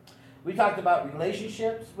we talked about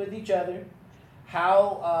relationships with each other.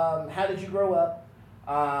 How did you grow up?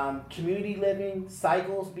 Community living,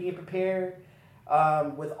 cycles, being prepared.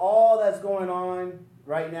 With all that's going on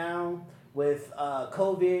right now with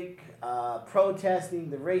COVID, protesting,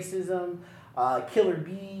 the racism, killer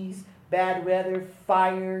bees, bad weather,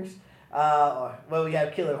 fires. We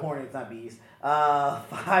have killer hornets, not bees.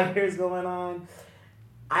 Fires going on.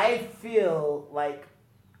 I feel like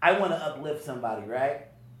I want to uplift somebody, right?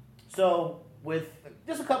 So with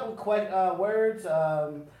just a couple of words,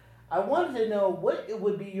 I wanted to know what it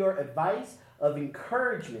would be your advice of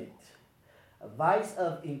encouragement. Advice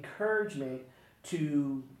of encouragement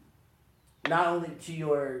to not only to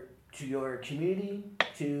your community,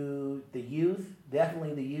 to the youth,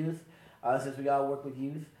 definitely the youth, since we all work with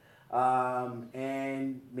youth,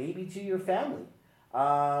 and maybe to your family.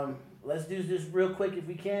 Let's do this real quick if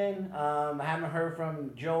we can. I haven't heard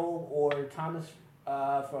from Joel or Thomas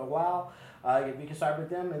for a while. If we can start with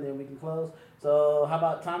them and then we can close. So how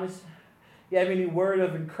about Thomas? You have any word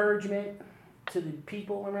of encouragement to the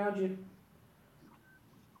people around you?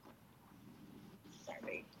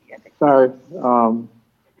 Sorry.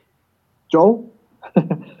 Joel,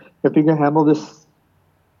 if you can handle this,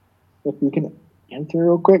 if you can answer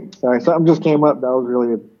real quick. Sorry, something just came up that was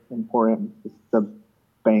really important. It's the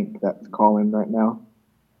bank that's calling right now.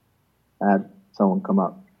 I had someone come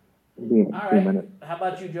up. It'll be in a few minutes. How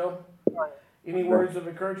about you, Joe? Any words of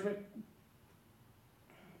encouragement?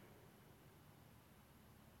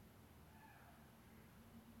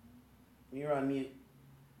 You're on mute.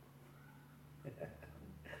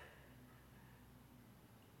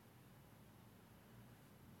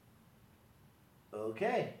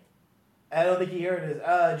 Okay. I don't think you heard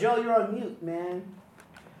us. Joe, you're on mute, man.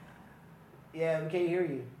 Yeah, we can't hear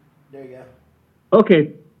you. There you go.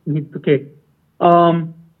 Okay.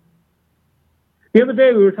 The other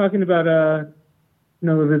day we were talking about,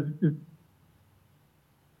 the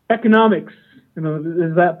economics.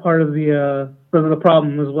 Is that part of the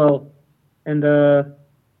problem as well? And the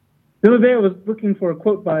other day I was looking for a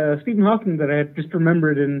quote by Stephen Hawking that I had just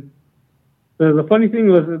remembered, and the funny thing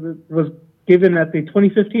was it was given at the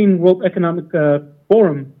 2015 World Economic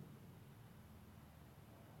Forum.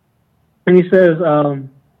 And he says,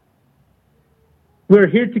 we're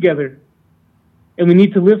here together, and we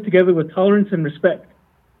need to live together with tolerance and respect.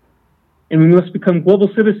 And we must become global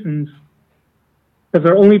citizens, because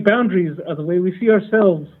our only boundaries are the way we see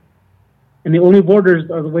ourselves, and the only borders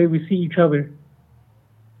are the way we see each other.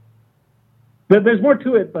 But there's more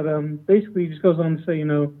to it, but basically he just goes on to say,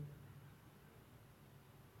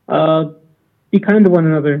 be kind to one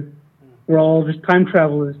another. We're all just time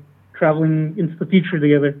travelers traveling into the future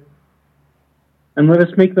together. And let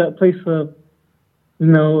us make that place a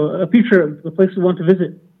future, the place we want to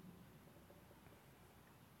visit.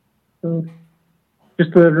 So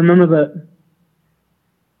just to remember that,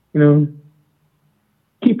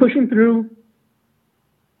 keep pushing through,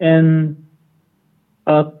 and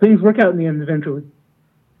things work out in the end eventually.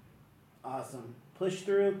 Awesome. Push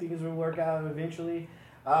through, things will work out eventually.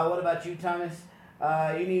 What about you, Thomas?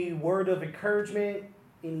 Any word of encouragement,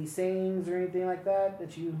 any sayings or anything like that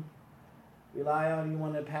that you rely on, you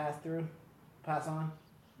want to pass on?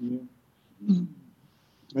 Yeah.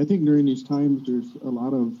 I think during these times, there's a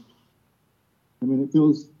lot of,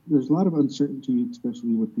 there's a lot of uncertainty,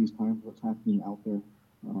 especially with these times, what's happening out there.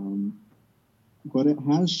 But it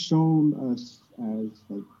has shown us as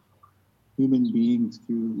human beings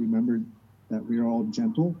to remember that we are all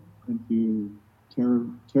gentle and to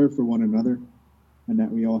care for one another, and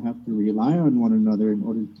that we all have to rely on one another in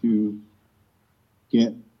order to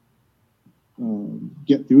get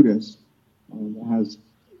through this. It has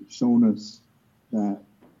shown us that,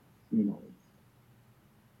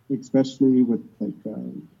 especially with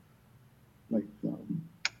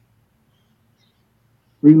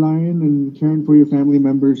relying and caring for your family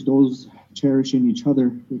members, those cherishing each other,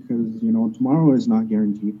 because tomorrow is not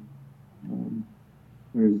guaranteed.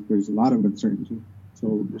 There's a lot of uncertainty,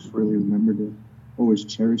 so just really remember to always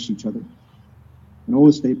cherish each other and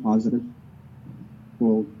always stay positive.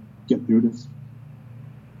 We'll get through this.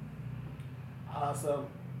 Awesome.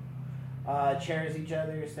 Cherish each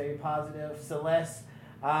other, stay positive. Celeste,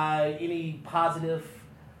 any positive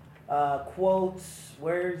quotes,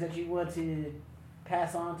 words that you want to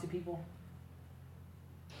pass on to people?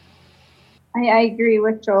 I agree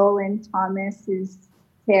with Joel and Thomas's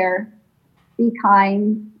care. Be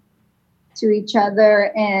kind to each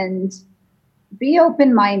other and be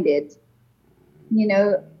open-minded.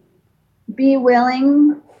 Be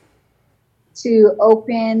willing to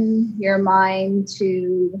open your mind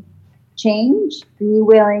to change. Be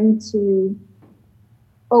willing to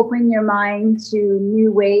open your mind to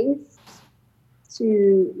new ways,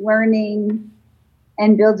 to learning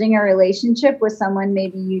and building a relationship with someone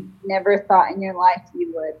maybe you never thought in your life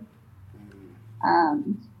you would.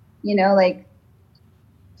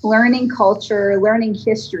 Learning culture, learning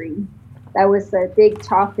history. That was a big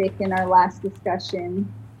topic in our last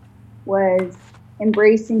discussion, was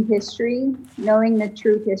embracing history, knowing the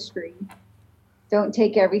true history. Don't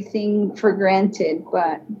take everything for granted,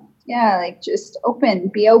 but just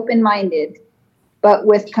be open-minded, but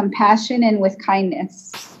with compassion and with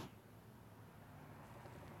kindness.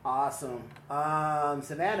 Awesome.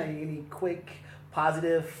 Savannah, any quick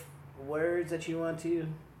positive words that you want to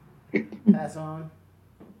pass on?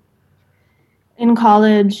 In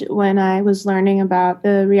college, when I was learning about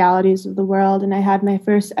the realities of the world, and I had my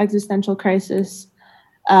first existential crisis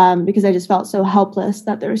because I just felt so helpless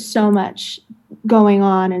that there was so much going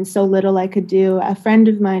on and so little I could do, a friend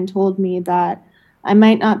of mine told me that I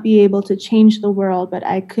might not be able to change the world, but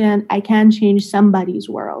I can change somebody's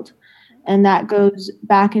world. And that goes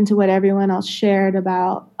back into what everyone else shared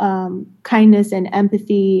about kindness and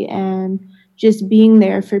empathy and just being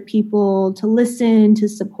there for people to listen, to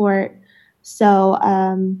support. So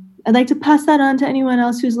I'd like to pass that on to anyone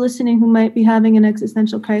else who's listening who might be having an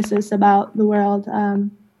existential crisis about the world.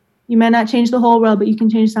 You might not change the whole world, but you can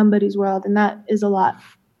change somebody's world, and that is a lot.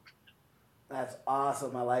 That's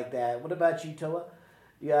awesome. I like that. What about you, Toa?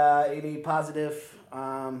 Yeah, any positive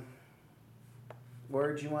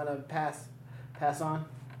words you want to pass on?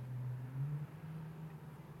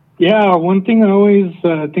 Yeah, one thing I always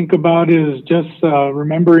think about is just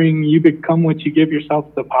remembering you become what you give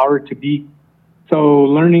yourself the power to be. So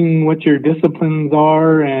learning what your disciplines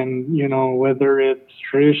are, and, whether it's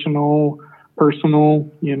traditional,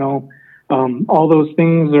 personal, all those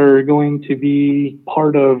things are going to be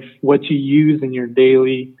part of what you use in your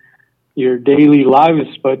daily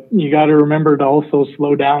lives. But you got to remember to also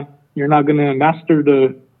slow down. You're not going to master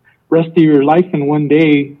the rest of your life in one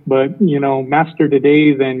day, but, master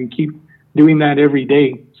today, then keep doing that every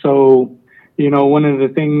day. So, one of the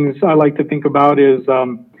things I like to think about is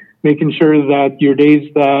making sure that your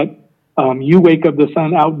days that you wake up the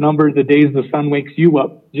sun outnumber the days the sun wakes you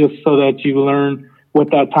up, just so that you learn what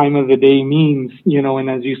that time of the day means, and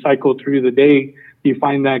as you cycle through the day, you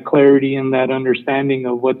find that clarity and that understanding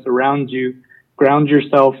of what's around you, ground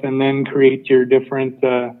yourself, and then create your different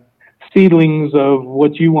seedlings of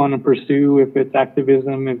what you want to pursue, if it's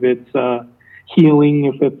activism, if it's healing,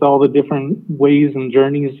 if it's all the different ways and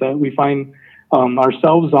journeys that we find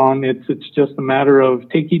ourselves on. It's just a matter of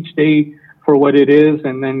take each day for what it is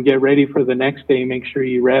and then get ready for the next day. Make sure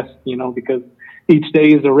you rest, because each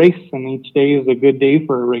day is a race and each day is a good day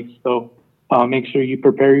for a race. So make sure you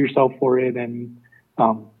prepare yourself for it and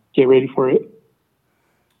get ready for it.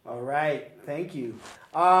 All right. Thank you.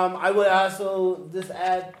 I would also just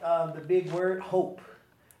add the big word, hope.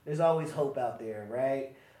 There's always hope out there,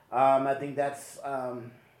 right? I think that's a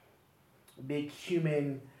big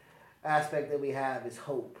human aspect that we have is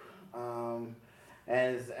hope.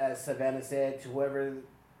 As Savannah said, to whoever's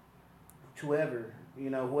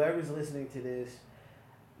listening to this,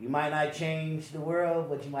 you might not change the world,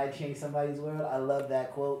 but you might change somebody's world. I love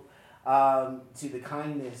that quote. To the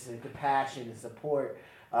kindness and compassion and support,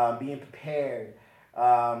 being prepared.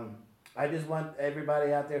 I just want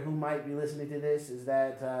everybody out there who might be listening to this is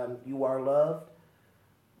that you are loved.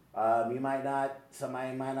 Somebody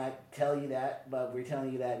might not tell you that, but we're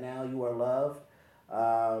telling you that now. You are loved,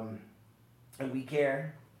 and we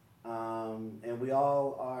care, and we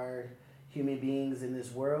all are human beings in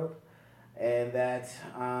this world, and that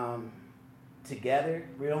together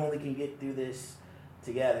we only can get through this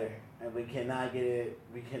together, and we cannot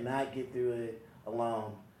get through it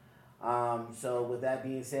alone. So with that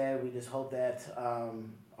being said, we just hope that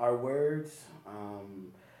our words,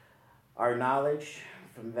 our knowledge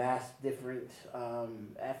from vast different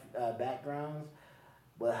backgrounds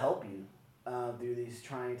will help you through these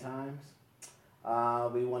trying times.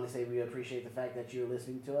 We want to say we appreciate the fact that you're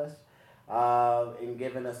listening to us and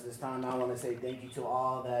giving us this time. I want to say thank you to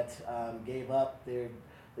all that gave up their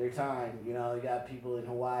time. You got people in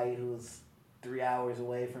Hawaii who's 3 hours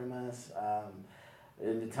away from us.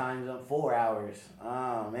 And the time's up 4 hours.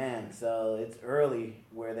 Oh man, so it's early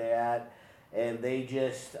where they're at, and they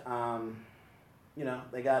just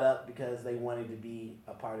they got up because they wanted to be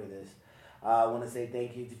a part of this. I want to say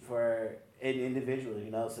thank you for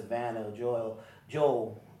individually, Savannah, Joel,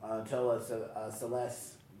 Toa,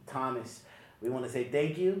 Celeste, Thomas. We want to say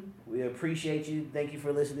thank you. We appreciate you. Thank you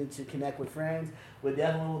for listening to Connect with Friends. We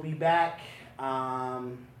definitely will be back,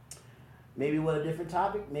 maybe with a different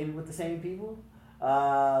topic, maybe with the same people.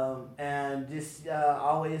 And just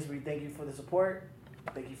always, we thank you for the support.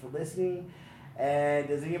 Thank you for listening. And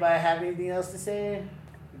does anybody have anything else to say?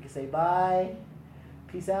 We can say bye.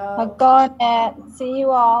 Peace out. I'll go on that. See you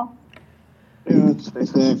all. Yeah, stay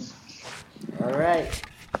safe. All right.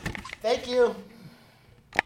 Thank you.